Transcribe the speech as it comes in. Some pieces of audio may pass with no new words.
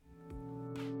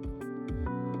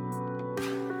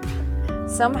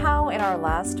Somehow, in our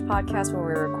last podcast, when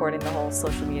we were recording the whole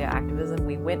social media activism,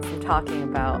 we went from talking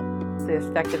about the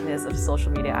effectiveness of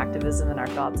social media activism and our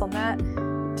thoughts on that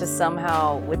to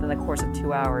somehow, within the course of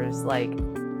 2 hours,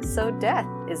 so death,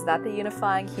 is that the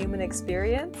unifying human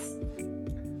experience?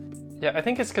 Yeah, I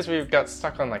think it's because we got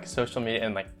stuck on social media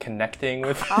and connecting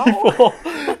with people.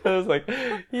 It was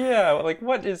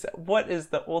what is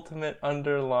the ultimate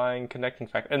underlying connecting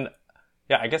factor? And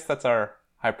yeah, I guess that's our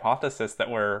hypothesis that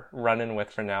we're running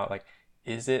with for now.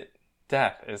 Is it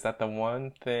death? Is that the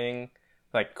one thing,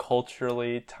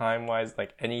 culturally, time-wise,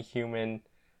 any human,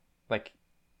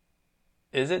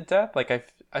 is it death?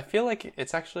 I feel like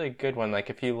it's actually a good one.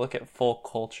 If you look at full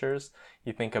cultures,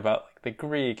 you think about the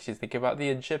Greeks, you think about the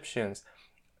Egyptians.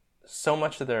 So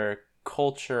much of their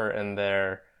culture and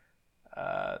their,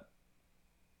 I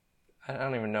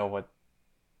don't even know what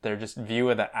their just view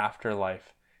of the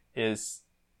afterlife is.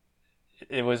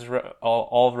 It was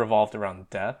all revolved around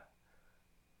death.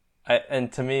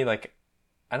 And to me,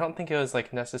 I don't think it was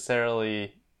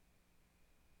necessarily.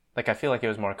 I feel like it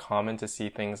was more common to see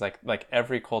things like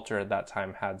every culture at that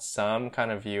time had some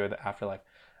kind of view of the afterlife,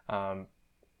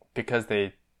 because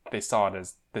they saw it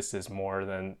as there's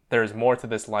more to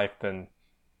this life than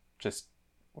just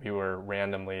we were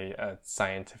randomly a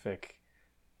scientific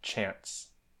chance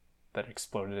that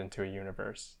exploded into a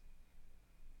universe.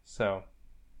 So.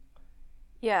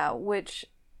 Yeah, which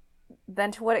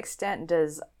then to what extent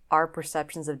does our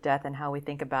perceptions of death and how we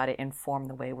think about it inform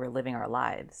the way we're living our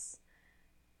lives?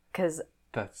 Because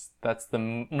that's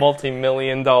the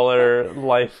multi-million-dollar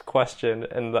life question,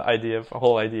 and the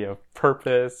whole idea of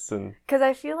purpose. And because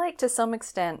I feel like to some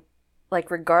extent,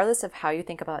 regardless of how you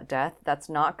think about death, that's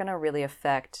not going to really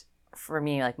affect, for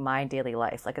me, my daily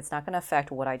life. It's not going to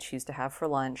affect what I choose to have for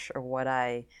lunch or what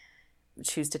I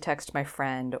choose to text my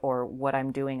friend or what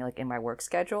I'm doing in my work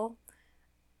schedule.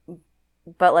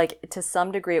 But to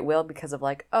some degree it will, because of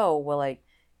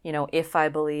if I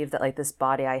believe that this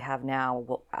body I have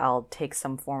now, I'll take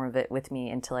some form of it with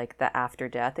me into the after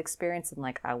death experience, and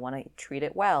I want to treat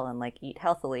it well and eat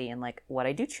healthily, and what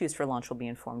I do choose for lunch will be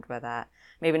informed by that.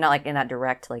 Maybe not in that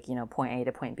direct point A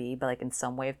to point B, but in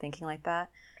some way of thinking like that.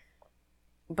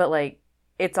 But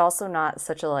it's also not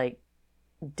such a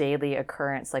daily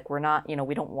occurrence. We're not,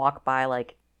 we don't walk by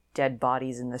dead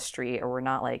bodies in the street, or we're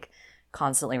not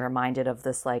constantly reminded of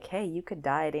this hey, you could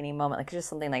die at any moment. It's just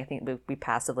something I think we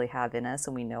passively have in us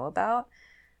and we know about,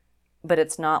 but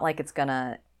it's not it's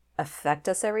gonna affect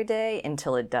us every day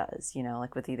until it does,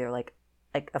 with either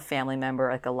a family member,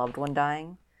 a loved one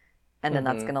dying, and then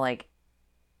that's gonna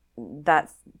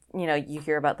that's, you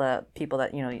hear about the people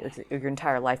that your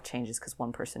entire life changes because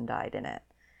one person died in it.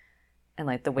 And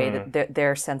the way that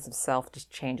their sense of self just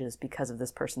changes because of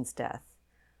this person's death.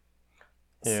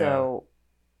 Yeah. So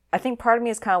I think part of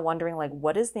me is kind of wondering,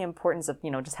 what is the importance of,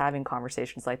 just having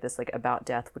conversations like this, about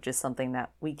death, which is something that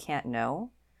we can't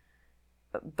know.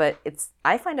 But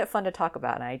I find it fun to talk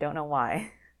about, and I don't know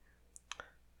why.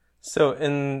 So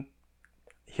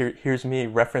here's me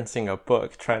referencing a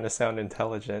book, trying to sound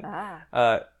intelligent.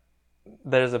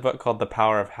 There's a book called The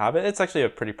Power of Habit. It's actually a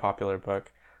pretty popular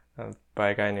book. By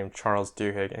a guy named Charles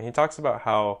Duhigg, and he talks about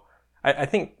how I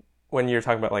think when you're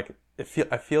talking about it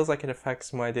feels like it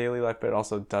affects my daily life, but it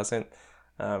also doesn't.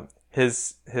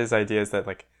 His idea is that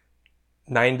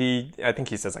 90, I think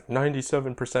he says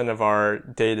 97% of our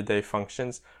day-to-day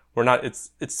functions, it's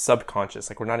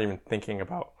subconscious. We're not even thinking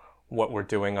about what we're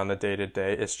doing on the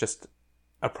day-to-day. It's just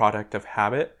a product of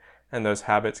habit, and those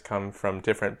habits come from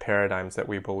different paradigms that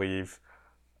we believe,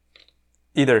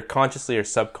 either consciously or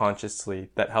subconsciously,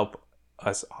 that help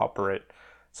us operate.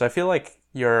 So I feel like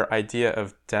your idea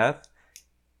of death,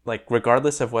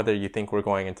 regardless of whether you think we're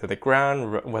going into the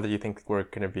ground, whether you think we're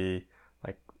going to be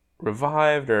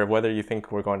revived, or whether you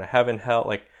think we're going to heaven,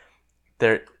 hell,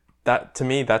 that to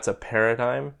me, that's a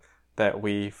paradigm that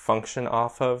we function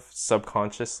off of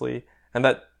subconsciously, and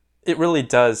that it really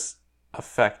does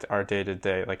affect our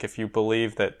day-to-day. If you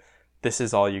believe that this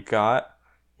is all you got,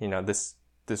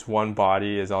 this one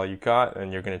body is all you got,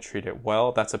 and you're going to treat it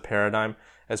well. That's a paradigm,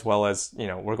 as well as,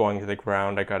 we're going to the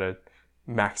ground. I got to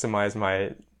maximize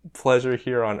my pleasure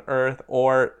here on earth,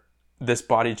 or this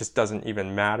body just doesn't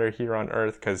even matter here on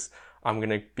earth because I'm going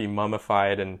to be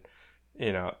mummified and,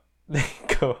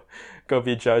 go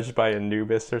be judged by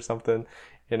Anubis or something.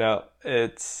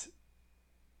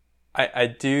 I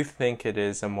do think it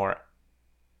is one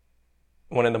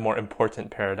of the more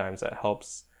important paradigms that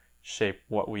helps shape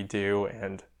what we do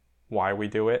and why we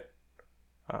do it.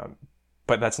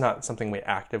 But that's not something we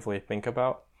actively think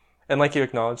about. And you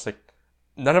acknowledged,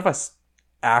 none of us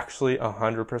actually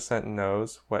 100%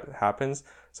 knows what happens.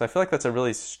 So I feel like that's a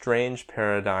really strange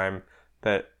paradigm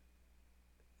that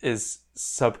is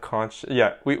subconscious.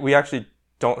 Yeah, we actually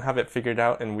don't have it figured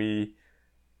out, and we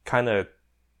kind of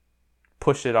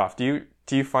push it off. Do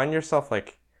you find yourself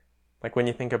like when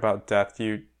you think about death,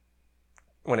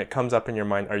 when it comes up in your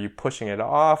mind, are you pushing it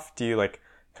off? Do you like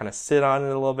kind of sit on it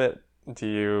a little bit? Do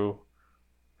you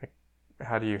like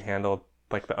how do you handle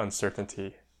like the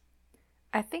uncertainty?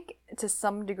 I think to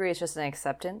some degree it's just an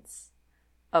acceptance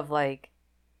of like,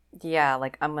 yeah,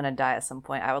 like I'm gonna die at some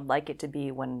point. I would like it to be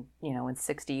when, in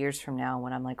 60 years from now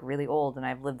when I'm like really old and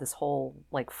I've lived this whole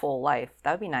like full life.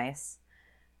 That would be nice.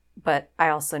 But I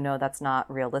also know that's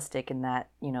not realistic in that,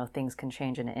 things can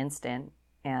change in an instant.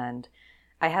 And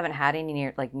I haven't had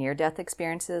any near death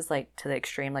experiences like to the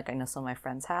extreme like I know some of my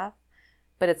friends have.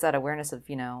 But it's that awareness of,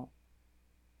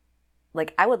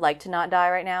 like I would like to not die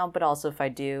right now, but also if I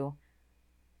do,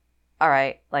 all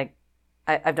right, like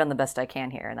I've done the best I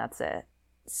can here and that's it.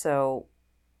 So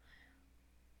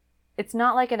it's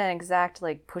not like an exact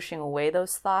like pushing away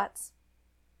those thoughts.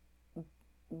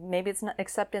 Maybe it's not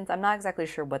acceptance. I'm not exactly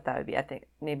sure what that would be. I think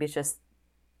maybe it's just,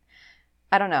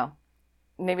 I don't know.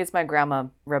 Maybe it's my grandma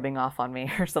rubbing off on me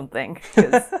or something.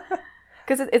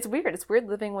 Because it's weird. It's weird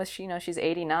living with, she's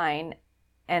 89.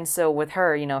 And so with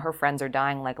her, her friends are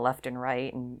dying like left and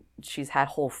right. And she's had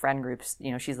whole friend groups.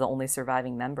 She's the only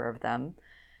surviving member of them.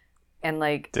 And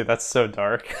like, dude, that's so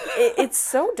dark. It's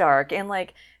so dark. And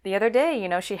like the other day,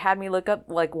 she had me look up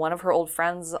like one of her old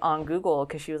friends on Google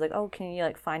because she was like, oh, can you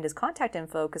like find his contact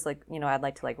info? Because like, I'd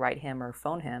like to like write him or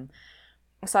phone him.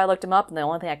 So I looked him up and the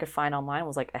only thing I could find online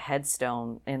was like a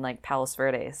headstone in like Palos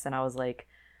Verdes. And I was like,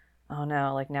 oh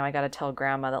no, like now I got to tell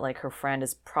grandma that like her friend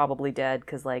is probably dead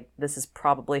because like this is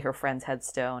probably her friend's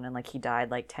headstone and like he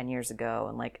died like 10 years ago.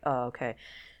 And like, oh, okay.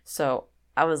 So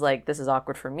I was like, this is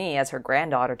awkward for me as her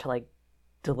granddaughter to like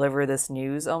deliver this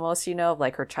news almost, of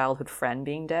like her childhood friend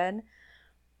being dead.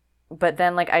 But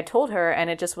then like I told her and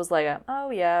it just was like, oh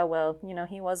yeah, well,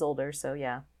 he was older, so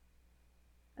yeah.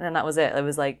 And then that was it. It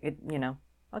was like,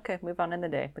 okay, move on in the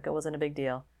day. Like it wasn't a big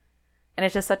deal. And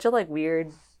it's just such a like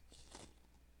weird,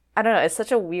 I don't know, it's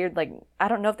such a weird, like, I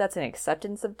don't know if that's an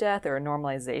acceptance of death or a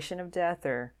normalization of death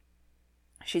or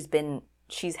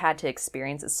she's had to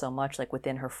experience it so much like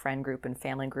within her friend group and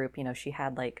family group. She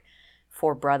had like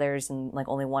 4 brothers and like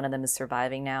only one of them is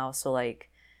surviving now. So like,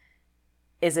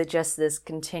 is it just this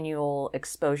continual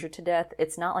exposure to death?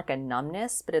 It's not like a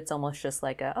numbness, but it's almost just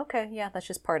like okay, yeah, that's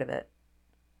just part of it.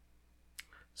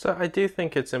 So I do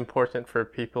think it's important for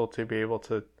people to be able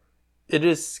to, it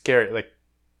is scary. Like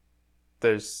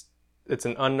it's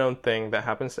an unknown thing that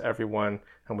happens to everyone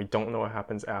and we don't know what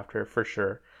happens after for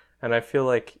sure. And I feel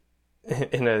like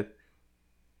in a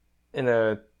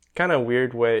kind of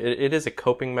weird way, it is a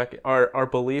coping mechanism. Our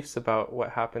beliefs about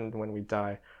what happened when we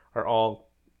die are all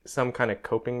some kind of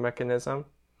coping mechanism.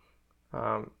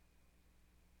 And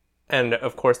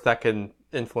of course that can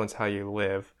influence how you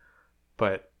live,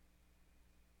 but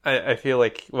I feel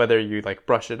like whether you like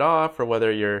brush it off or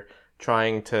whether you're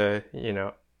trying to,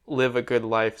 live a good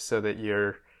life so that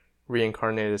you're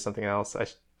reincarnated as something else, I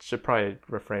should probably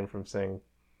refrain from saying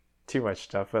too much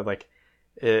stuff, but like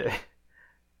it,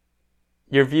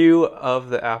 your view of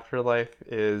the afterlife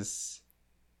is,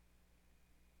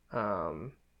 I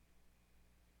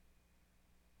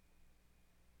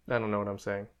don't know what I'm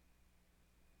saying.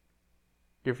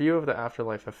 Your view of the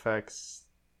afterlife affects...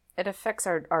 It affects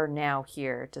our now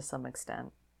here to some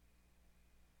extent.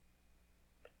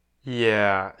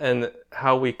 Yeah, and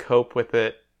how we cope with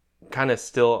it kind of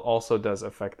still also does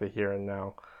affect the here and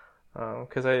now.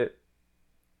 Because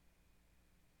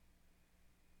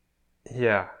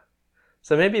yeah.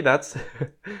 So maybe that's,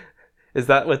 is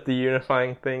that what the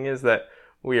unifying thing is? That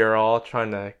we are all trying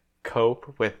to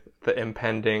cope with the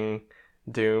impending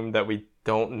doom that we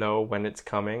don't know when it's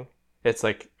coming. It's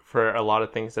like for a lot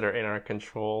of things that are in our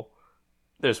control,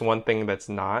 there's one thing that's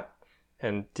not.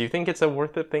 And do you think it's a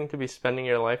worth it thing to be spending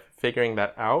your life figuring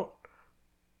that out?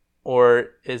 Or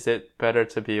is it better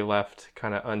to be left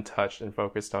kind of untouched and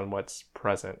focused on what's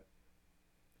present?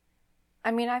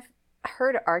 I mean, I've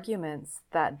heard arguments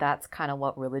that that's kind of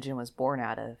what religion was born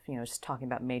out of, just talking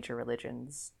about major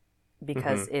religions,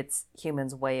 because it's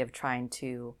humans' way of trying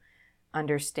to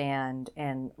understand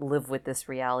and live with this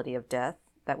reality of death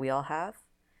that we all have.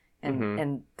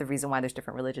 And the reason why there's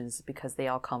different religions is because they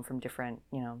all come from different,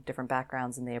 different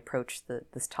backgrounds and they approach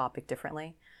this topic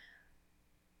differently.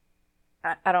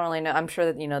 I don't really know. I'm sure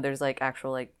that, there's like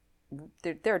actual, like,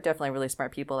 there are definitely really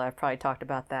smart people that have probably talked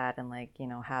about that and like,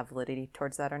 have validity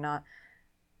towards that or not.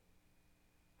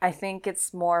 I think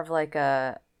it's more of like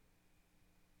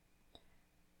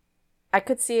I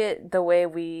could see it the way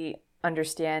we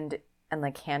understand and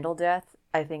like handle death.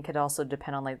 I think could also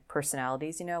depend on like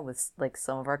personalities, you know, with like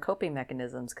some of our coping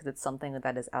mechanisms because it's something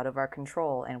that is out of our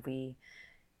control and we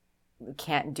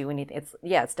can't do anything.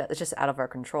 It's just out of our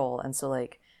control. And so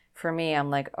like for me, I'm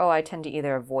like, oh, I tend to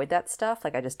either avoid that stuff,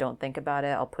 like I just don't think about it,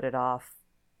 I'll put it off,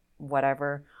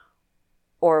 whatever.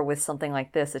 Or with something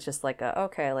like this, it's just like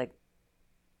okay, like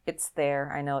it's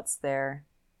there. I know it's there.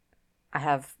 I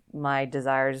have my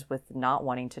desires with not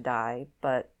wanting to die,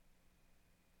 but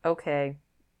okay,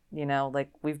 you know, like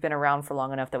we've been around for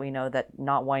long enough that we know that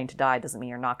not wanting to die doesn't mean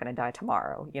you're not going to die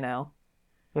tomorrow, you know?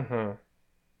 Mm-hmm.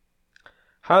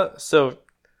 So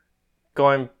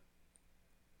going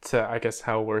to, I guess,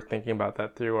 how we're thinking about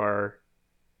that through our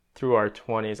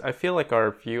 20s, I feel like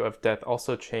our view of death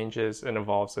also changes and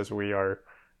evolves as we are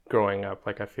growing up.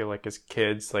 Like I feel like as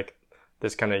kids, like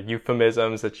there's kind of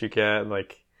euphemisms that you get,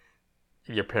 like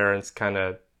your parents kind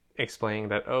of explaining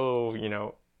that, oh, you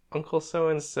know, Uncle so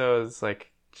and so is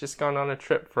like just gone on a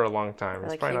trip for a long time. Or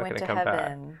He's like probably he not went going to to come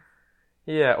back. heaven.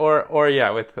 Yeah, or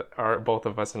yeah, with our both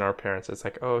of us and our parents, it's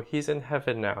like, oh, he's in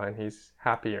heaven now and he's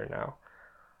happier now.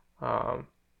 Um,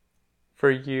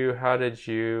 for you, how did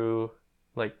you,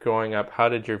 like growing up, how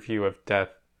did your view of death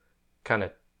kind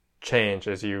of change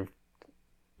as you,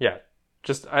 yeah,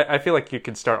 just, I feel like you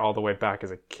could start all the way back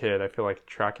as a kid. I feel like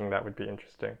tracking that would be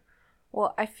interesting.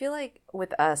 Well, I feel like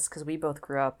with us, because we both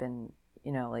grew up in,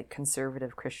 you know, like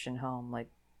conservative Christian home, like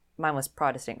mine was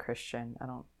Protestant Christian.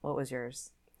 What was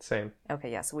yours? Same.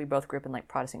 Okay, yeah, so we both grew up in like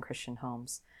Protestant Christian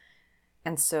homes.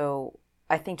 And so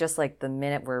I think just like the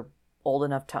minute we're old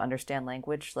enough to understand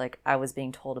language, like I was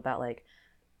being told about like,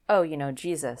 oh, you know,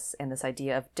 Jesus and this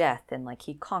idea of death and like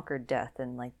he conquered death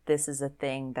and like this is a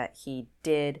thing that he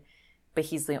did, but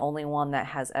he's the only one that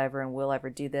has ever and will ever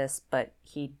do this, but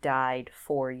he died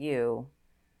for you.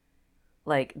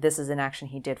 Like this is an action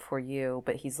he did for you,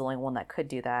 but he's the only one that could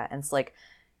do that. And it's like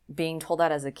being told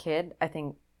that as a kid, I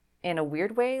think in a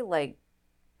weird way, like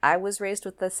I was raised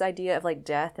with this idea of like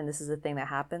death and this is a thing that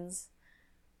happens,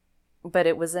 but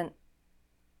it wasn't,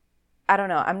 I don't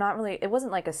know. I'm not really, it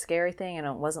wasn't like a scary thing and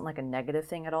it wasn't like a negative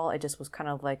thing at all. It just was kind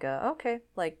of like okay,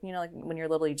 like, you know, like when you're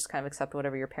little, you just kind of accept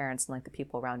whatever your parents and like the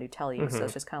people around you tell you. So Mm-hmm.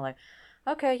 it's just kind of like,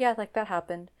 okay, yeah, like that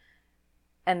happened.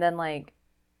 And then like,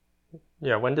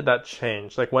 Yeah, when did that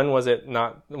change? Like, when was it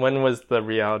not, when was the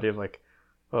reality of like,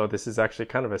 oh, this is actually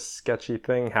kind of a sketchy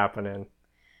thing happening?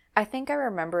 I think I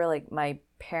remember like my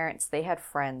parents, they had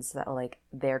friends that like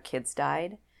their kids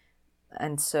died.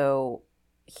 And so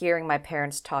hearing my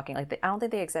parents talking, like, I don't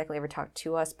think they exactly ever talked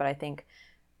to us, but I think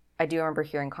I do remember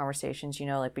hearing conversations, you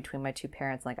know, like between my two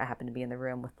parents. Like I happened to be in the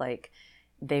room with like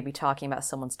they'd be talking about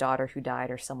someone's daughter who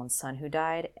died or someone's son who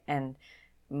died, and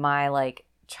my like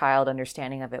child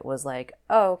understanding of it was like,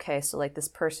 oh, okay, so like this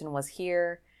person was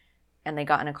here and they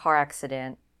got in a car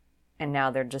accident and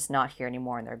now they're just not here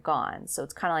anymore and they're gone. So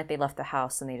it's kind of like they left the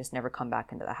house and they just never come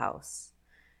back into the house.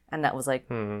 And that was like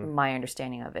Hmm. my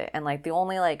understanding of it. And like the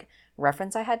only like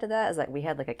reference I had to that is like we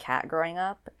had like a cat growing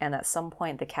up and at some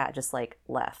point the cat just like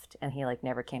left and he like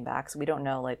never came back. So we don't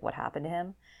know like what happened to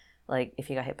him. Like if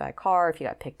he got hit by a car, if he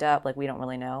got picked up, like we don't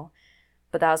really know.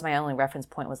 But that was my only reference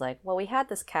point was like, well, we had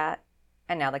this cat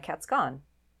and now the cat's gone.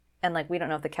 And like we don't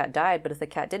know if the cat died, but if the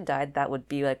cat did die, that would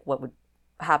be like what would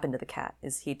happen to the cat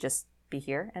is he'd just be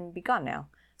here and be gone now.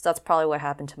 So that's probably what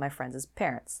happened to my friends'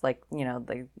 parents, like, you know,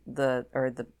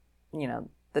 you know,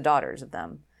 the daughters of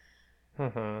them.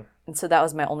 Mm-hmm. And so that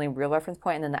was my only real reference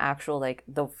point. And then the actual, like,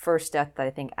 the first death that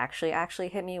I think actually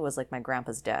hit me was like my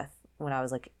grandpa's death when I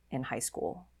was like in high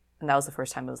school. And that was the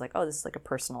first time it was like, oh, this is like a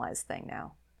personalized thing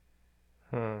now.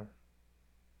 Hmm.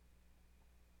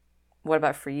 What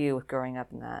about for you with growing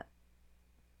up in that?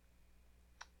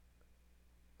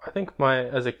 I think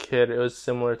as a kid, it was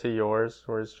similar to yours,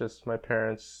 where it's just my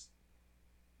parents,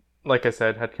 like I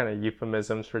said, had kind of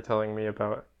euphemisms for telling me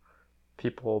about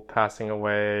people passing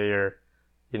away or,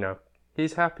 you know,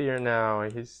 he's happier now,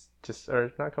 he's just,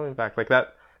 or not coming back. Like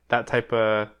that type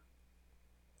of,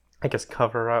 I guess,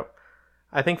 cover up.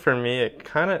 I think for me,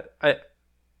 I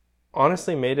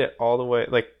honestly made it all the way,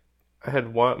 like, I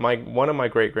had one of my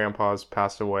great grandpas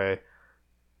passed away.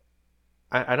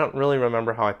 I don't really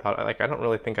remember how I thought, like, I don't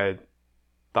really think I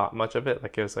thought much of it.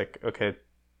 Like, it was like, okay,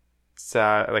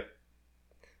 sad, like,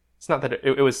 it's not that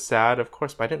it was sad, of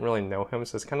course, but I didn't really know him,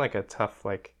 so it's kind of like a tough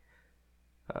like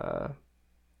uh,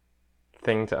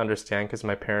 thing to understand because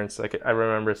my parents, like, I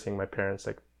remember seeing my parents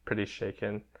like pretty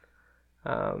shaken.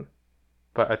 Um,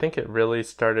 but I think it really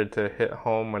started to hit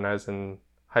home when I was in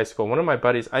high school. One of my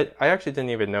buddies, I actually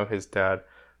didn't even know his dad,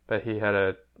 but he had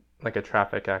a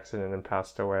traffic accident and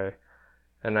passed away,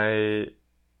 and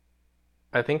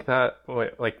I think that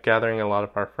like gathering a lot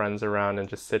of our friends around and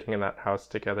just sitting in that house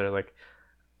together, like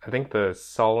I think the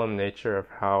solemn nature of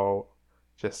how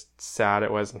just sad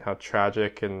it was and how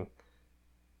tragic and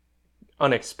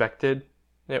unexpected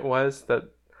it was, that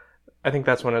I think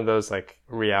that's one of those like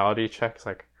reality checks,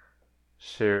 like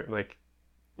shoot, like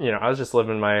I was just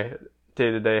living my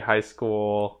day-to-day high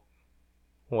school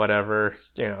whatever,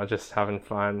 just having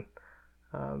fun.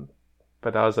 Um,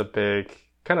 but that was a big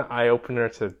kind of eye opener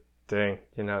to dang,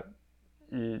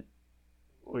 you,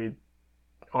 we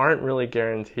aren't really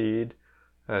guaranteed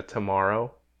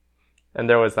tomorrow. And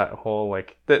there was that whole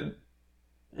like that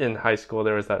in high school.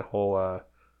 There was that whole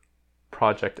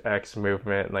Project X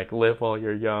movement, like live while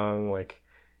you're young, like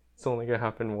it's only gonna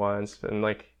happen once, and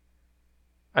like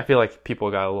I feel like people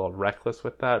got a little reckless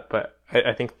with that. But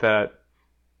I think that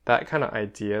kind of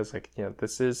idea is like,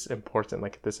 this is important.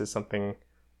 Like this is something,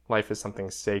 life is something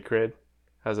sacred,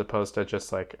 as opposed to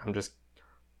just like I'm just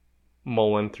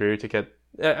mulling through to get.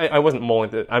 I wasn't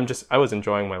mulling. I was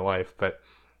enjoying my life, but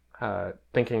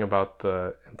thinking about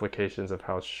the implications of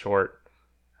how short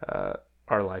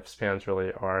our lifespans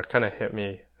really are kind of hit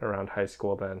me around high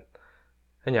school then.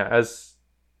 And yeah, as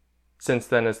since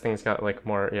then, as things got like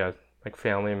more, like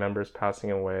family members passing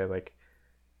away, like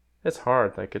it's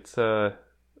hard. Like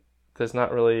there's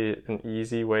not really an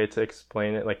easy way to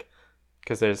explain it. Like,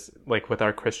 because there's like with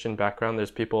our Christian background,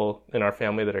 there's people in our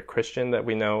family that are Christian that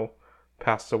we know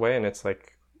passed away, and it's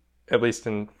like, at least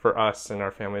for us in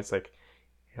our family, it's like,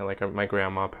 like my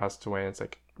grandma passed away, and it's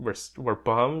like we're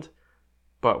bummed,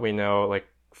 but we know like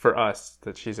for us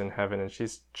that she's in heaven and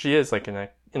she is like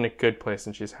in a good place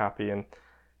and she's happy, and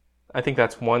I think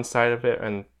that's one side of it,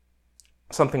 and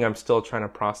something I'm still trying to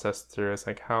process through is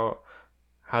like how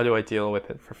do I deal with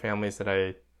it for families that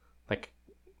I like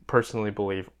personally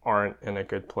believe aren't in a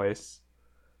good place,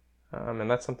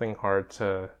 and that's something hard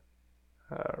to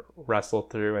wrestle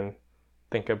through and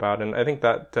think about, and I think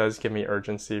that does give me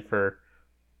urgency for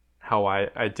how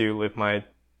I do live my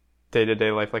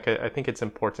day-to-day life. Like I think it's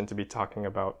important to be talking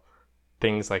about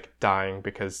things like dying,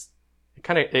 because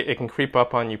it can creep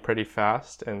up on you pretty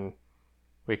fast, and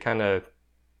we kind of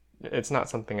it's not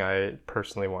something I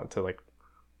personally want to like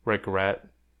regret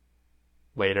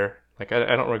later. Like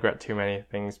I don't regret too many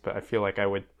things, but I feel like I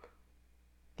would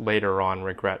later on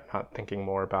regret not thinking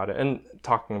more about it and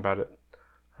talking about it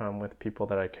with people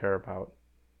that I care about.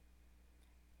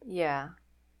 Yeah.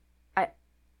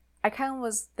 I kind of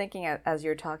was thinking as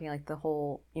you were talking, like the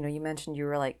whole, you mentioned you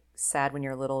were like sad when you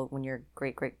were little, when your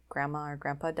great great grandma or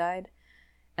grandpa died.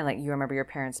 And like you remember your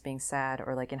parents being sad,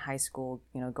 or like in high school,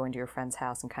 going to your friend's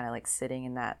house and kind of like sitting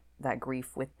in that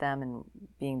grief with them and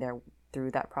being there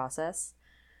through that process.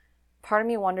 Part of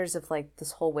me wonders if like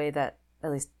this whole way that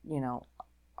at least,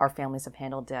 our families have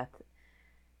handled death,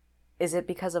 is it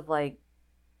because of like,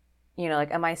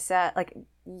 like am I sad? Like,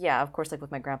 yeah, of course, like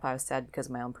with my grandpa, I was sad because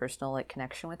of my own personal like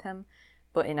connection with him.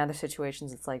 But in other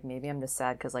situations, it's like maybe I'm just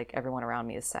sad because like everyone around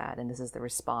me is sad, and this is the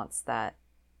response that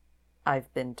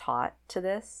I've been taught to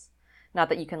this. Not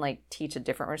that you can like teach a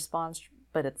different response,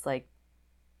 but it's like,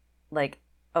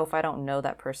 oh, if I don't know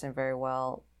that person very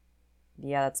well,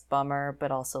 yeah, that's bummer,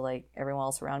 but also like everyone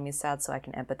else around me is sad, so I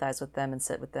can empathize with them and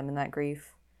sit with them in that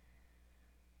grief.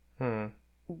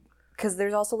 Because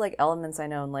there's also like elements I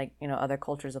know in like, other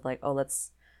cultures of like, oh,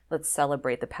 let's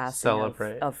celebrate the passing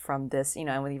of from this, and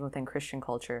even within Christian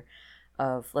culture,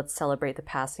 of let's celebrate the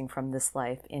passing from this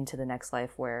life into the next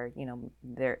life, where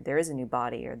there is a new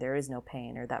body, or there is no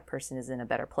pain, or that person is in a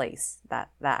better place.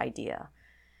 That idea,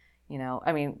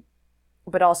 I mean,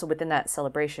 but also within that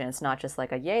celebration, it's not just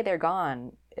like a yay, they're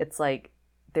gone. It's like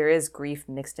there is grief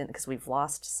mixed in because we've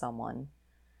lost someone.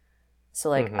 So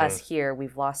like us here,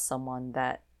 we've lost someone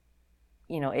that,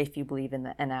 if you believe in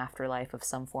an afterlife of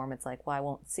some form, it's like, well, I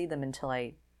won't see them until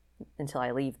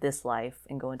I leave this life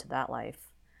and go into that life.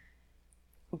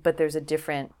 But there's a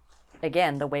different,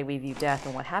 again, the way we view death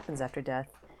and what happens after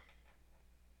death,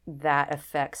 that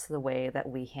affects the way that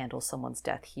we handle someone's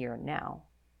death here and now.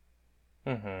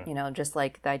 Just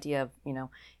like the idea of,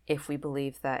 if we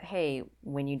believe that, hey,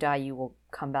 when you die, you will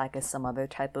come back as some other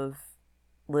type of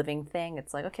living thing,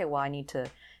 it's like, okay, well, I need to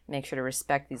make sure to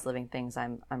respect these living things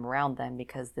I'm around them,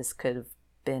 because this could have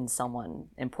been someone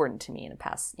important to me in a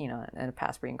past, in a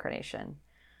past reincarnation.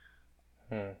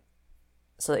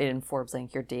 So it informs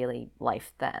like your daily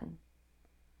life then.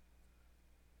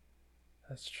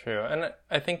 That's true. And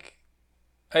I think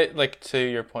I like to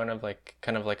your point of like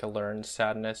kind of like a learned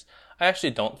sadness. I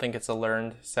actually don't think it's a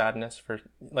learned sadness, for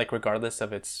like regardless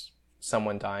of it's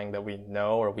someone dying that we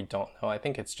know or we don't know. I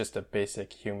think it's just a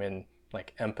basic human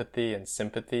like empathy and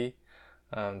sympathy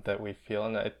that we feel,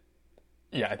 and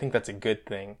yeah, I think that's a good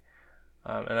thing.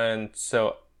 And then,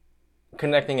 so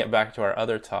connecting it back to our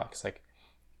other talks, like,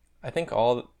 I think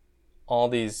all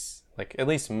these, like, at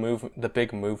least the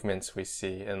big movements we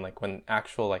see, and like when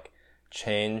actual like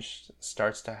change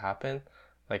starts to happen,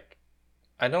 like,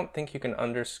 I don't think you can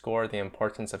underscore the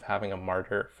importance of having a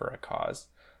martyr for a cause.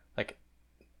 Like,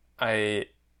 I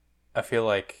I feel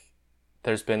like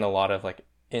there's been a lot of like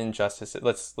injustice.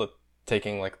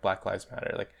 Taking like Black Lives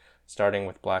Matter, like starting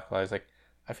with Black Lives, like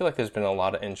I feel like there's been a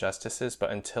lot of injustices, but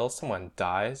until someone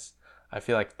dies, I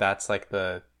feel like that's like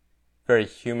the very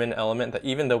human element that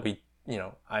even though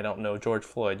I don't know George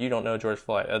Floyd, you don't know George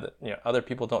Floyd, other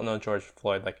people don't know George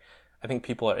Floyd, like I think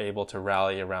people are able to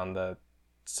rally around the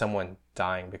someone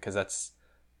dying because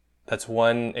that's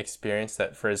one experience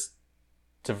that for as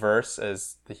diverse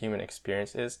as the human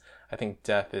experience is, I think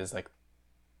death is like,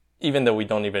 even though we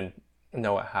don't even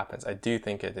know what happens, I do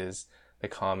think it is the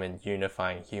common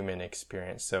unifying human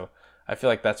experience. So I feel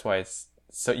like that's why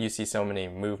you see so many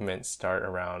movements start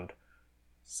around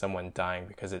someone dying,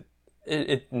 because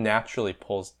it naturally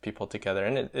pulls people together,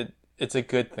 and it's a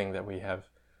good thing that we have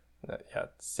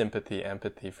sympathy,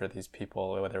 empathy for these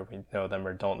people, whether we know them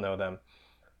or don't know them.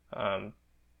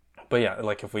 But yeah,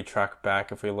 like if we track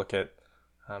back, if we look at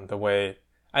the way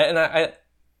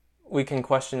we can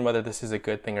question whether this is a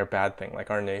good thing or bad thing.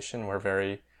 Like our nation, we're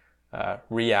very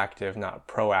reactive, not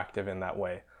proactive in that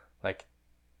way. Like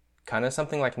kind of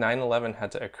something like 9/11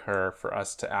 had to occur for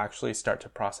us to actually start to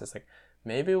process, like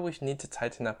maybe we need to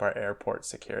tighten up our airport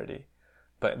security.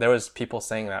 But there was people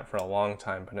saying that for a long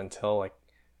time, but until like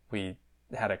we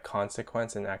had a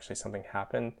consequence and actually something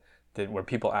happened, were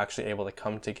people actually able to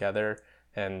come together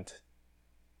and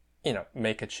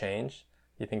make a change.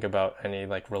 You think about any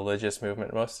like religious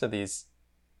movement, most of these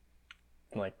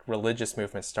like religious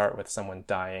movements start with someone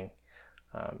dying,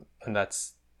 and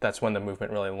that's when the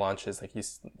movement really launches. Like you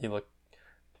look,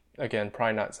 again,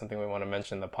 probably not something we want to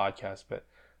mention in the podcast, but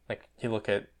like you look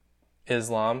at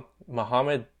Islam,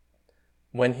 Muhammad,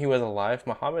 when he was alive,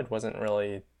 Muhammad wasn't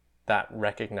really that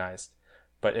recognized,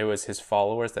 but it was his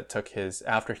followers that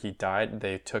after he died,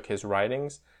 they took his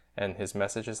writings and his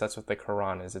messages. That's what the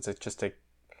Quran is. It's just a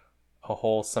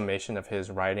whole summation of his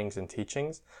writings and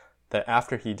teachings that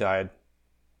after he died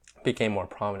became more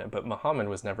prominent. But Muhammad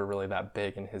was never really that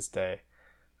big in his day.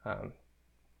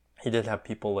 He did have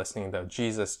people listening though.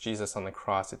 Jesus on the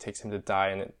cross, it takes him to die,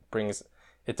 and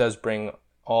it does bring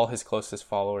all his closest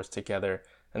followers together,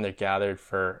 and they're gathered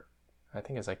for, I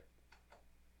think it's like,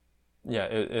 yeah,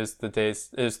 it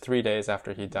was 3 days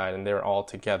after he died, and they were all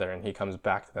together, and he comes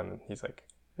back to them, and he's like,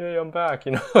 hey, I'm back,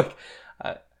 like,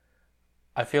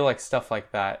 I feel like stuff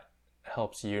like that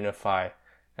helps unify,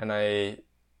 and I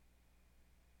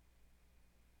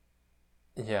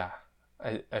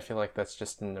feel like that's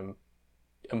just an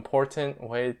important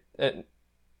way.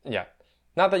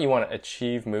 Not that you want to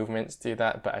achieve movements do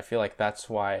that, but I feel like that's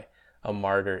why a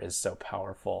martyr is so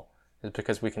powerful, is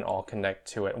because we can all connect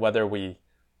to it, whether we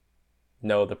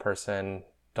know the person,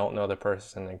 don't know the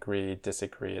person, agree,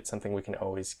 disagree. It's something we can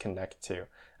always connect to.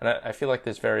 And I feel like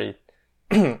there's very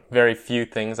very few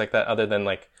things like that, other than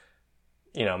like,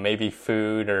 maybe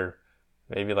food, or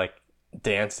maybe like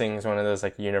dancing is one of those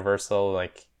like universal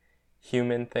like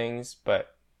human things.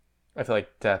 But I feel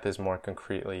like death is more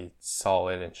concretely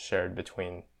solid and shared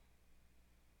between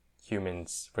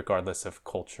humans, regardless of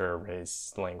culture,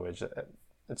 race, language,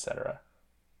 etc.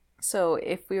 So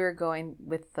if we were going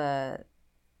with the,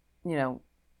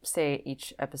 say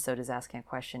each episode is asking a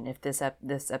question. If this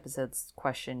episode's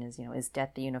question is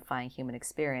death the unifying human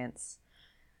experience?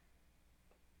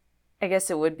 I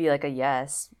guess it would be like a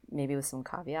yes, maybe with some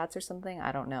caveats or something.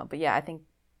 I don't know. But yeah, I think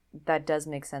that does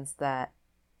make sense that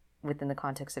within the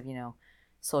context of,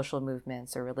 social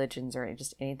movements or religions or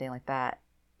just anything like that,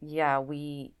 yeah,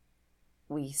 we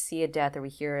see a death or we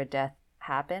hear a death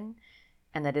happen,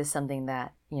 and that is something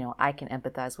that, I can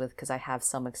empathize with because I have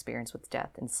some experience with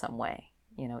death in some way,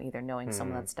 either knowing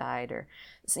someone that's died or,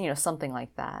 something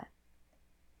like that.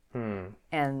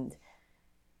 And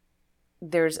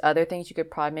there's other things you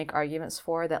could probably make arguments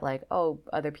for that, like, oh,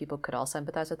 other people could also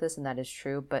empathize with this, and that is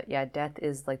true. But yeah, death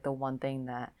is like the one thing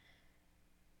that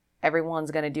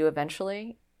everyone's going to do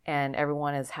eventually, and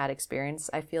everyone has had experience,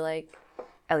 I feel like,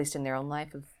 at least in their own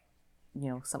life, of,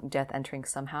 some death entering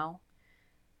somehow.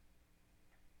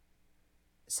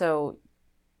 So,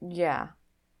 yeah.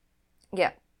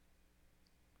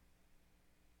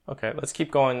 Okay, let's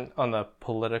keep going on the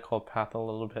political path a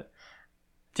little bit.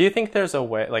 Do you think there's a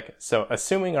way, like, so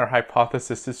assuming our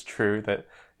hypothesis is true, that,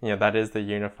 that is the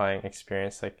unifying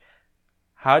experience, like,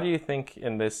 how do you think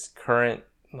in this current,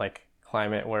 like,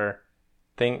 climate where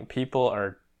people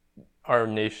are our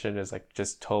nation is like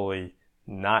just totally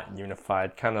not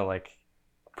unified, kind of like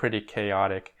pretty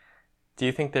chaotic. Do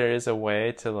you think there is a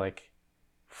way to like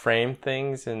frame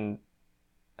things and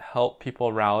help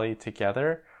people rally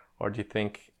together? Or do you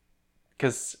think,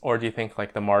 or do you think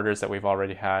like the martyrs that we've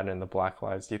already had and the Black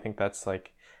Lives, do you think that's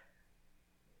like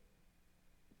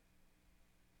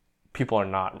people are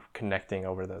not connecting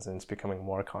over those and it's becoming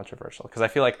more controversial? Because I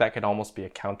feel like that could almost be a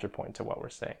counterpoint to what we're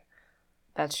saying.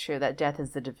 That's true. That death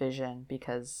is the division,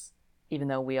 because even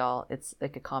though it's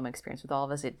like a common experience with all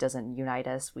of us, it doesn't unite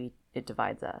us. It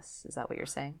divides us. Is that what you're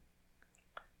saying?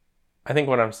 I think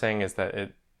what I'm saying is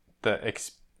that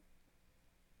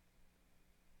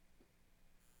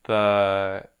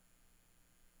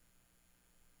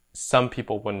some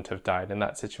people wouldn't have died in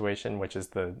that situation, which is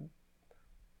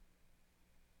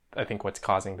I think what's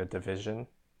causing the division,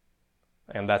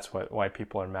 and that's why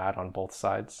people are mad on both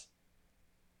sides.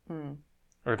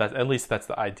 Or that, at least that's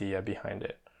the idea behind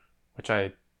it, which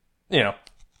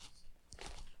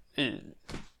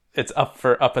it's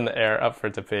up in the air, up for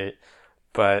debate,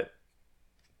 but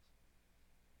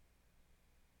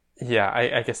yeah,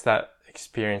 I guess that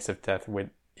experience of death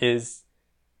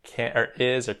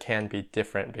can be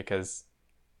different because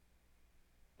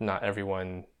not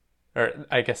everyone, or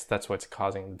I guess that's what's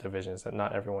causing the division, is that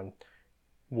not everyone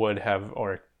would have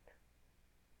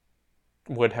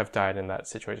died in that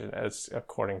situation, as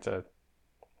according to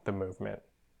the movement.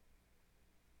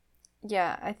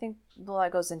 Yeah, I think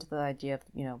that goes into the idea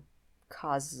of,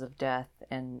 causes of death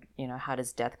and, how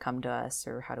does death come to us,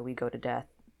 or how do we go to death,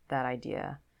 that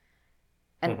idea.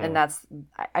 And that's,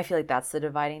 I feel like that's the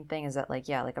dividing thing, is that like,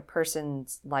 yeah, like a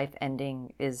person's life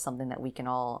ending is something that we can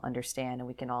all understand and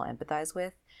we can all empathize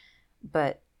with.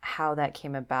 But how that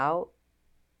came about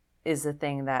is the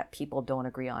thing that people don't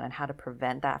agree on, and how to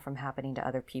prevent that from happening to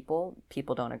other people.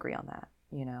 People don't agree on that,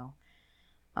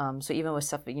 So even with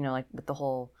stuff, like with the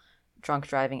whole drunk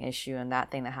driving issue and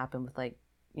that thing that happened with like,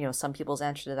 some people's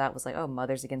answer to that was like, oh,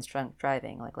 Mothers Against Drunk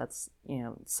Driving. Like, let's,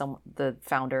 the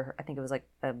founder, I think it was like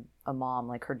a mom,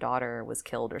 like her daughter was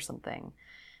killed or something.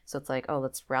 So it's like, oh,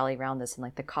 let's rally around this. And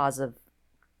like the cause of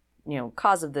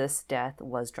this death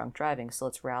was drunk driving. So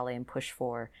let's rally and push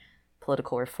for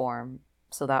political reform.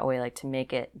 So that way, like, to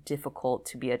make it difficult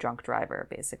to be a drunk driver,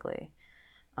 basically.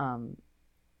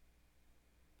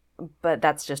 But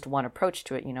that's just one approach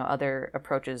to it. Other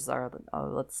approaches are,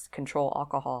 oh, let's control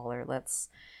alcohol, or let's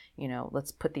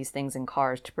put these things in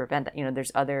cars to prevent that.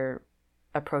 There's other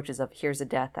approaches of, here's a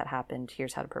death that happened,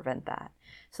 here's how to prevent that.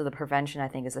 So the prevention, I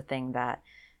think, is a thing that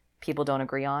people don't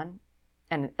agree on.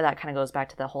 And that kind of goes back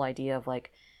to the whole idea of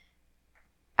like,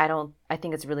 I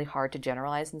think it's really hard to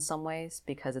generalize in some ways,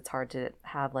 because it's hard to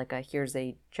have like here's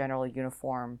a general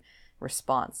uniform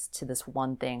response to this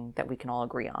one thing that we can all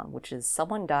agree on, which is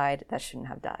someone died that shouldn't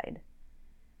have died.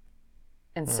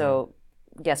 And so,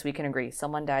 yes, we can agree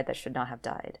someone died that should not have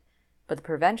died. But the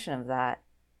prevention of that,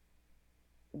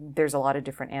 there's a lot of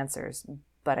different answers.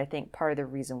 But I think part of the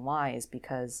reason why is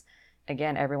because,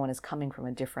 again, everyone is coming from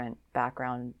a different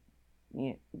background.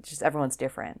 Just everyone's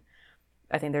different.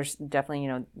 I think there's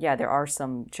definitely, there are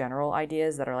some general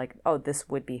ideas that are like, oh, this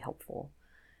would be helpful.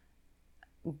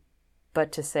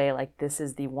 But to say like this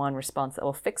is the one response that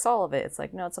will fix all of it, it's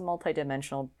like, no, it's a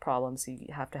multidimensional problem, so you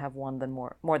have to have more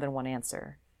than one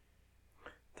answer.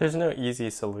 There's no easy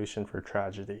solution for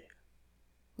tragedy.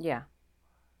 Yeah.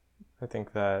 I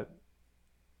think that,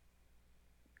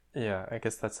 yeah, I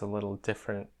guess that's a little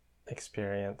different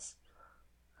experience.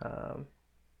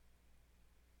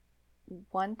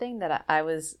 One thing that I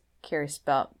was curious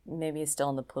about, maybe it's still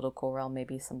in the political realm,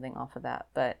 maybe something off of that,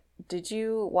 but did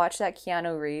you watch that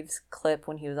Keanu Reeves clip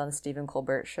when he was on the Stephen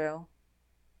Colbert show?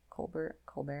 Colbert?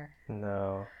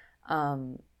 No.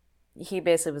 Keanu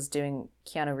Reeves was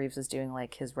doing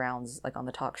like his rounds like on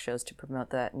the talk shows to promote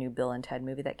that new Bill and Ted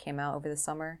movie that came out over the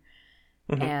summer.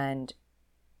 Mm-hmm. And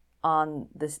on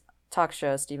this talk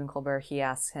show, Stephen Colbert, he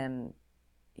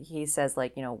says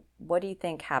like, what do you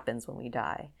think happens when we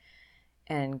die?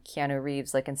 And Keanu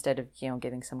Reeves, like, instead of,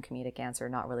 giving some comedic answer,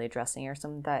 not really addressing it or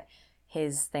something, that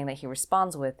his thing that he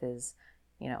responds with is,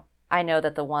 I know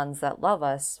that the ones that love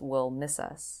us will miss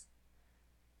us.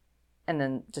 And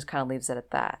then just kind of leaves it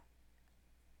at that.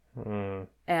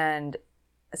 And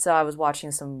so I was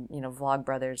watching some,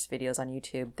 Vlogbrothers videos on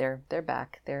YouTube. They're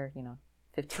back. They're,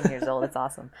 15 years old. It's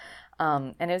awesome.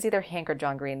 And it was either Hank or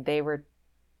John Green. They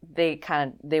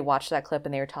watched that clip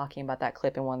and they were talking about that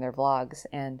clip in one of their vlogs,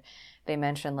 and they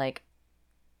mentioned like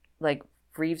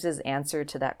Reeves's answer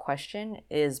to that question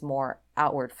is more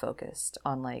outward focused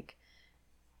on like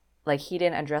he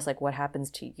didn't address like what happens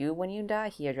to you when you die.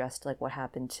 He addressed like what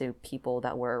happened to people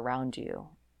that were around you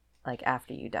like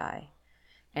after you die.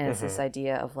 And it's this Mm-hmm.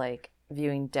 idea of like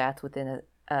viewing death within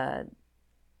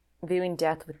viewing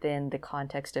death within the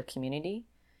context of community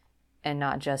and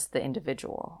not just the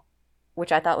individual,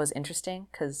 which I thought was interesting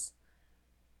because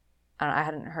I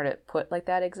hadn't heard it put like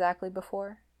that exactly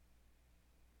before.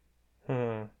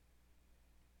 Hmm.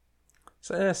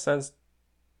 So in a sense,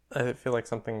 I feel like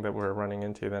something that we're running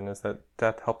into then is that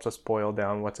death helps us boil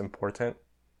down what's important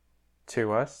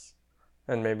to us,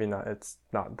 and maybe not. It's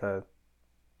not the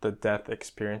death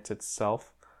experience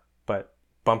itself, but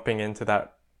bumping into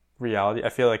that reality. I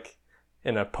feel like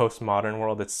in a postmodern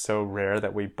world, it's so rare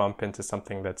that we bump into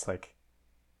something that's like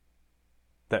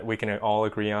that we can all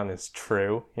agree on is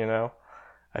true.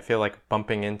 I feel like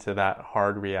bumping into that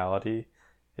hard reality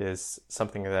is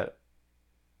something that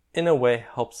in a way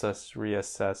helps us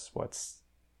reassess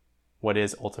what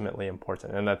is ultimately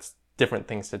important, and that's different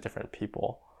things to different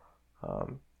people.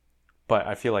 But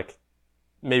I feel like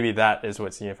maybe that is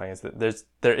what's unifying, is that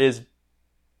there is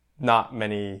not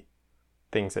many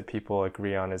things that people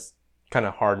agree on as kind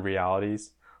of hard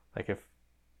realities. Like if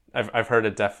I've heard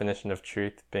a definition of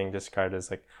truth being described as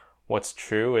like what's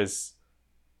true is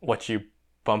what you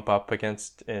bump up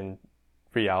against in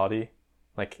reality.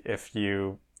 Like if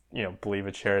you believe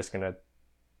a chair is going to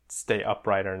stay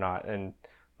upright or not, and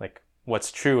like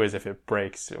what's true is if it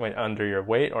breaks when under your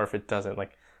weight or if it doesn't.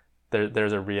 Like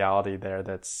there's a reality there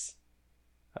that's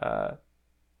uh,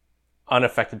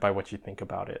 unaffected by what you think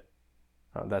about it.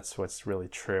 That's what's really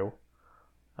true.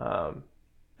 And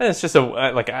it's just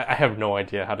like I have no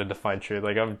idea how to define truth.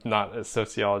 Like I'm not a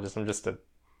sociologist. I'm just a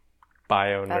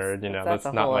bio nerd. That's That's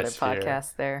a not whole my other sphere.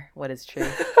 podcast there. What is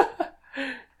truth?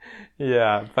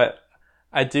 Yeah, but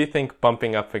I do think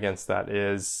bumping up against that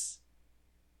is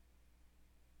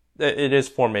it is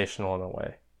formational in a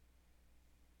way.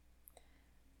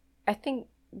 I think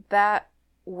that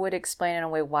would explain in a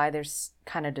way why there's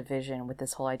kind of division with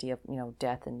this whole idea of,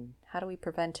 death and how do we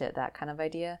prevent it, that kind of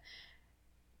idea.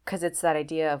 Because it's that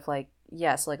idea of like,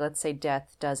 yes, like let's say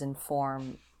death does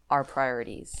inform our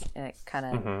priorities and it kind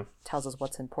of Mm-hmm. tells us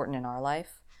what's important in our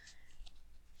life.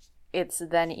 It's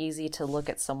then easy to look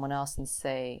at someone else and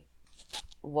say,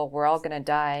 well, we're all going to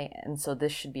die, and so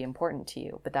this should be important to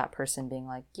you. But that person being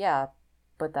like, yeah,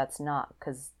 but that's not,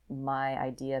 because my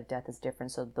idea of death is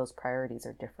different, so those priorities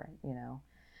are different.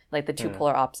 Like the two Mm.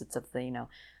 polar opposites of the,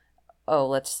 oh,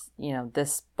 let's,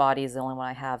 this body is the only one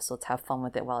I have, so let's have fun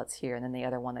with it while it's here. And then the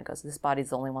other one that goes, this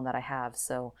body's the only one that I have,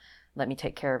 so let me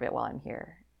take care of it while I'm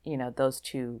here. Those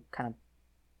two kind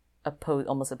of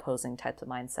almost opposing types of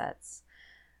mindsets.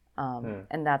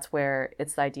 And that's where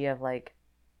it's the idea of like,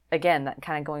 again, that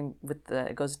kind of going with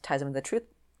ties in with the truth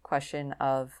question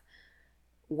of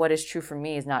what is true for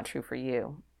me is not true for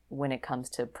you when it comes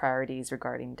to priorities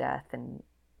regarding death and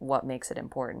what makes it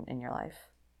important in your life.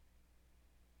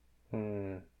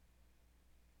 Hmm.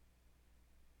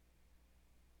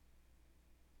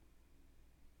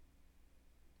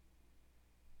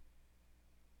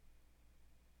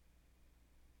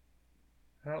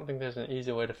 I don't think there's an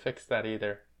easy way to fix that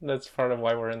either. That's part of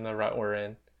why we're in the rut we're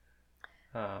in.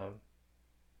 Um,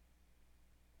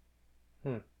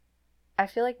 hmm. I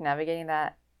feel like navigating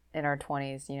that in our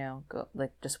 20s,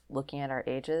 like just looking at our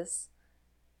ages,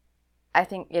 I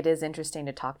think it is interesting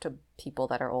to talk to people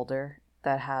that are older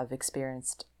that have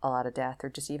experienced a lot of death, or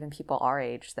just even people our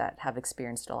age that have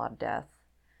experienced a lot of death.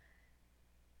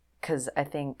 Because I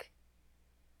think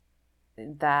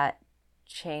that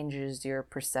changes your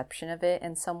perception of it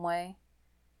in some way.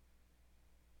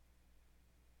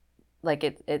 Like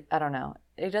I don't know.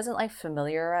 It doesn't like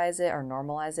familiarize it or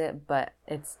normalize it, but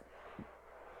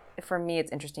for me,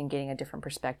 it's interesting getting a different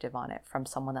perspective on it from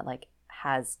someone that like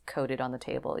has coded on the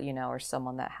table, or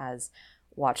someone that has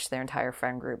watched their entire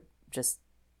friend group just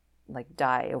like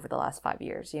die over the last 5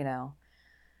 years.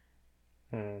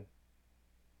 Hmm.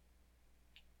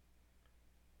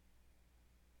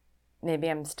 Maybe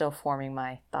I'm still forming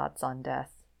my thoughts on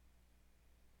death.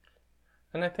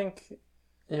 And I think,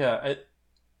 yeah,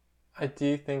 I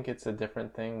do think it's a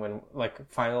different thing when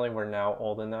like finally we're now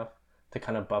old enough to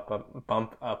kind of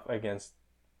bump up against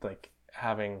like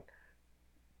having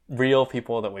real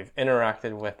people that we've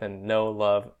interacted with and know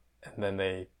love, and then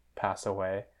they pass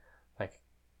away. Like,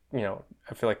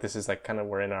 I feel like this is like kind of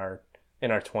we're in our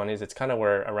 20s. It's kind of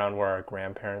where around where our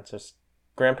grandparents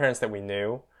that we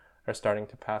knew are starting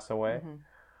to pass away. Mm-hmm.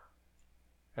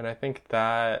 And I think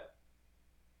that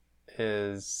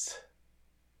is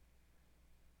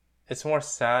it's more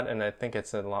sad, and I think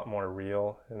it's a lot more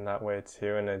real in that way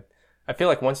too. And I feel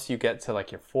like once you get to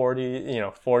like your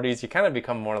 40s, you kind of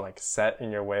become more like set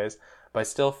in your ways. But I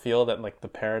still feel that like the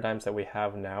paradigms that we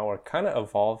have now are kind of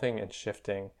evolving and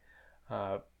shifting.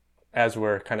 as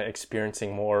we're kind of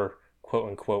experiencing more quote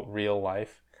unquote real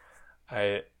life.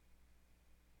 I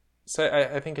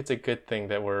I think it's a good thing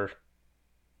that we're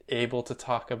able to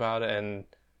talk about it and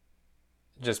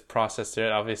just process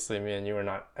it. Obviously, me and you are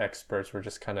not experts. We're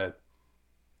just kind of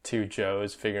two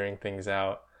Joes figuring things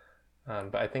out.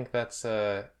 But I think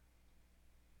it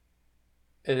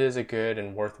is a good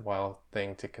and worthwhile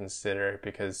thing to consider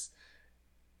because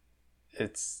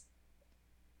it's,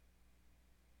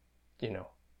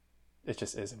 it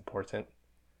just is important.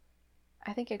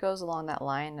 I think it goes along that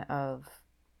line of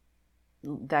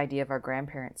the idea of our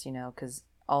grandparents, because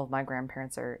all of my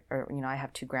grandparents are, I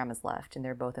have two grandmas left and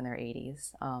they're both in their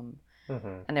 80s.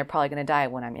 And they're probably going to die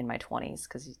when I'm in my 20s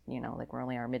because, like we're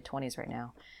only in our mid 20s right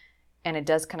now. And it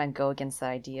does kind of go against the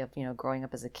idea of, growing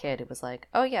up as a kid. It was like,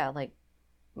 oh yeah, like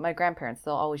my grandparents,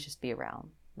 they'll always just be around.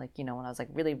 Like, when I was like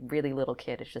really, really little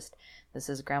kid, it's just, this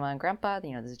is grandma and grandpa,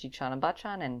 this is Jichan and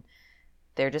Bachan, and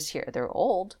they're just here. They're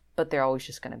old, but they're always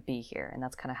just going to be here. And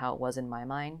that's kind of how it was in my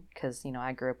mind because,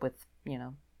 I grew up with,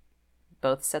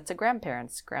 both sets of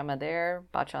grandparents, grandma there,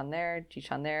 Bachan there,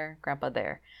 Jichan there, grandpa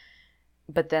there.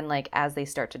 But then like as they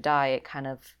start to die,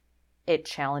 it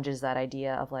challenges that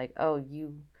idea of like, oh,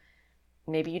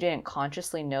 maybe you didn't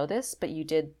consciously know this, but you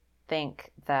did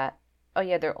think that, oh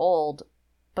yeah, they're old,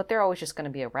 but they're always just going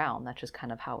to be around. That's just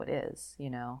kind of how it is,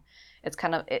 It's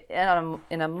kind of,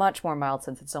 in a much more mild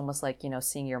sense, it's almost like,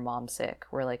 seeing your mom sick,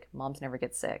 where like moms never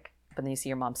get sick, but then you see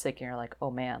your mom sick and you're like,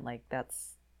 oh man, like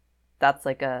that's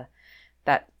like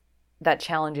that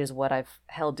challenges what I've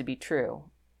held to be true.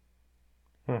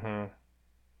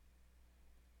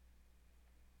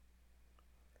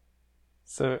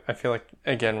 So I feel like,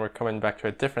 again, we're coming back to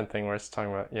a different thing where it's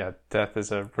talking about, death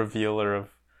is a revealer of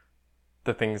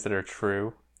the things that are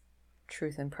true.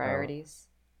 Truth and priorities.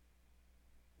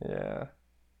 Yeah.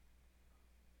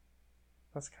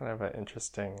 That's kind of an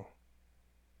interesting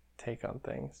take on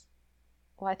things.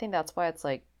 Well, I think that's why it's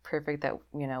like perfect that,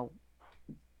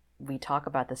 we talk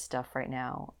about this stuff right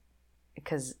now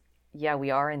because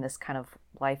we are in this kind of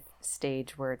life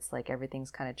stage where it's like everything's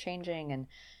kind of changing and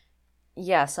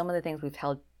some of the things we've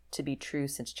held to be true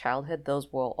since childhood,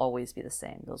 those will always be the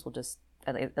same. Those will just,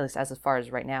 at least as far as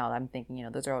right now, I'm thinking,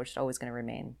 those are always going to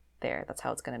remain there. That's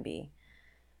how it's going to be.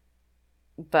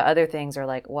 But other things are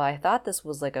like, well, I thought this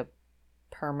was like a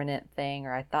permanent thing,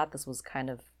 or I thought this was kind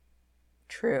of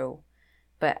true.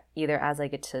 But either as I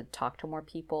get to talk to more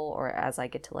people or as I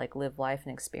get to like live life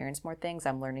and experience more things,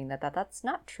 I'm learning that that's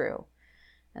not true.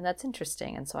 And that's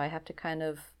interesting. And so I have to kind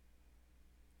of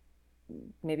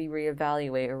maybe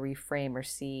reevaluate or reframe or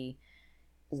see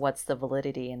what's the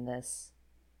validity in this.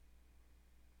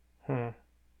 I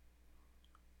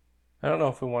don't know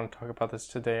if we want to talk about this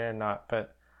today or not,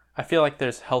 but I feel like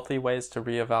there's healthy ways to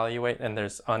reevaluate and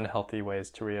there's unhealthy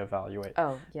ways to reevaluate.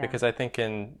 Oh, yeah. Because I think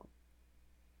in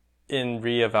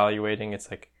reevaluating, it's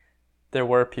like there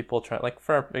were people trying, like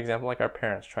for example, like our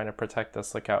parents trying to protect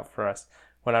us, look out for us.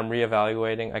 When I'm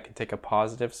reevaluating, I can take a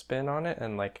positive spin on it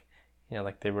and like,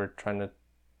 like they were trying to,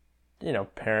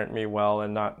 parent me well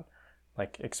and not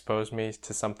like expose me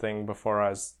to something before I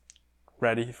was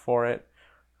ready for it.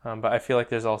 But I feel like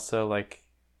there's also like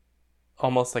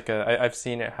almost like I've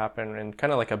seen it happen in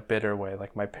kind of like a bitter way.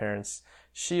 Like my parents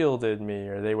shielded me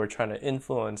or they were trying to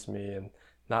influence me and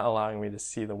not allowing me to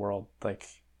see the world like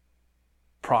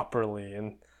properly.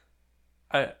 And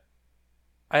I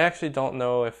actually don't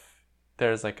know if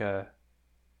there's like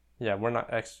we're not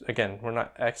we're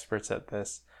not experts at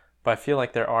this, but I feel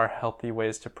like there are healthy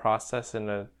ways to process in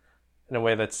a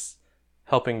way that's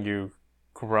helping you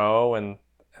grow and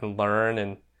learn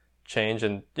and change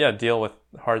and deal with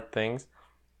hard things.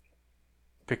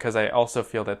 Because I also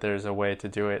feel that there's a way to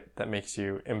do it that makes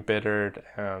you embittered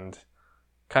and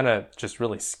kind of just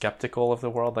really skeptical of the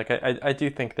world. Like I do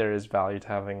think there is value to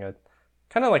having a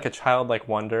kind of like a childlike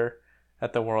wonder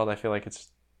at the world. I feel like it's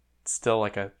still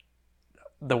like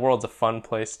the world's a fun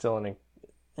place still, and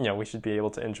we should be able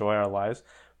to enjoy our lives.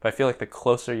 But I feel like the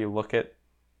closer you look at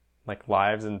like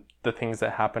lives and the things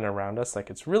that happen around us, like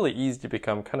it's really easy to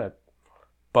become kind of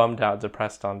bummed out,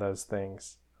 depressed on those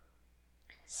things.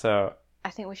 So I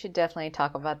think we should definitely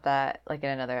talk about that like in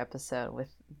another episode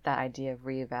with that idea of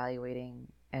reevaluating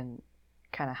and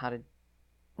kind of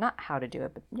not how to do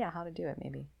it, but how to do it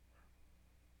maybe.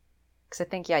 Because I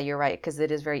think, you're right, because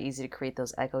it is very easy to create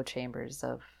those echo chambers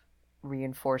of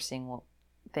reinforcing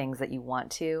things that you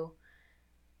want to,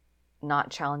 not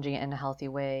challenging it in a healthy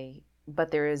way,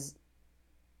 but there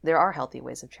are healthy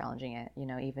ways of challenging it,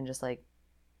 even just like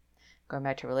going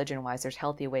back to religion wise, there's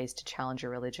healthy ways to challenge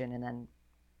your religion and then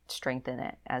strengthen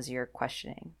it as you're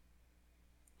questioning.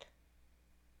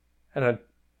 And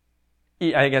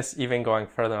I guess even going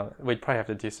further, we'd probably have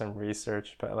to do some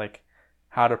research, but like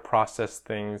how to process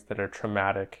things that are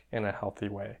traumatic in a healthy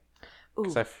way.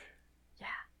 Ooh, yeah.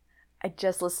 I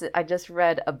just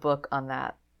read a book on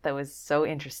that was so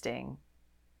interesting.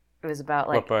 It was about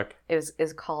like what book? It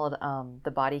was called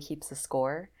The Body Keeps the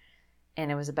Score,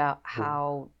 and it was about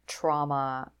how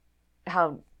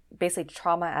basically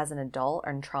trauma as an adult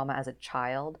and trauma as a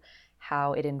child,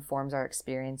 how it informs our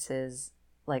experiences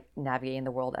like navigating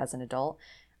the world as an adult,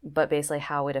 but basically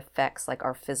how it affects like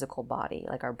our physical body,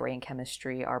 like our brain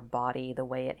chemistry, our body, the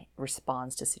way it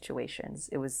responds to situations.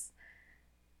 It was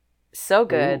so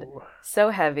good,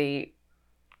 so heavy,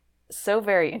 so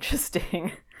very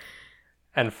interesting.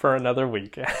 And for another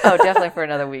week. Oh, definitely for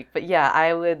another week. But yeah,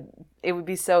 it would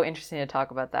be so interesting to talk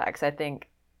about that, because I think,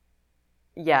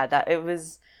 yeah, that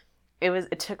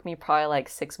it took me probably like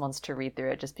 6 months to read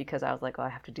through it, just because I was like, oh, I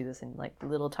have to do this in like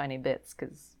little tiny bits,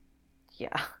 because,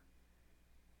 yeah.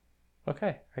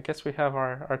 Okay, I guess we have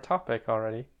our topic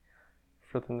already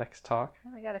for the next talk.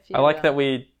 I got a few. I like that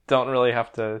we don't really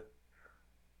have to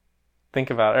think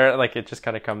about it, or like it just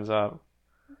kind of comes up.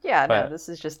 Yeah, no, this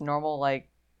is just normal, like,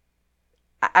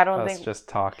 I don't think... just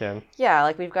talking. Yeah,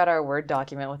 like we've got our Word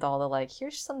document with all the like,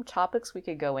 here's some topics we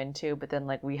could go into, but then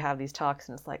like we have these talks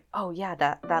and it's like, oh yeah,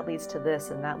 that leads to this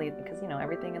and that leads, because, you know,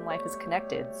 everything in life is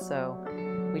connected. So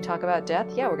we talk about death.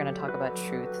 Yeah, we're going to talk about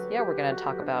truth. Yeah, we're going to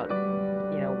talk about,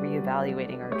 you know,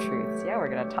 reevaluating our truths. Yeah, we're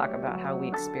going to talk about how we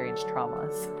experience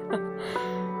traumas.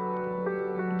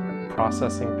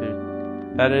 Processing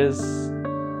through. That is...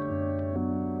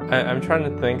 I'm trying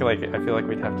to think, like, I feel like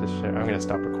we'd have to share... I'm going to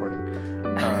stop recording.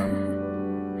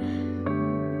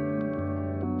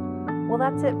 Well,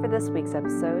 that's it for this week's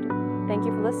episode. Thank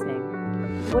you for listening.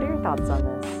 What are your thoughts on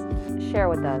this? Share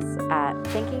with us at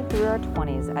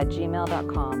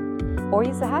thinkingthroughour20s@gmail.com, or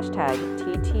use the hashtag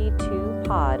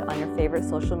TT2pod on your favorite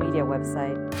social media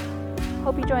website.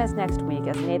 Hope you join us next week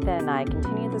as Nathan and I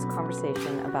continue this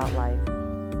conversation about life.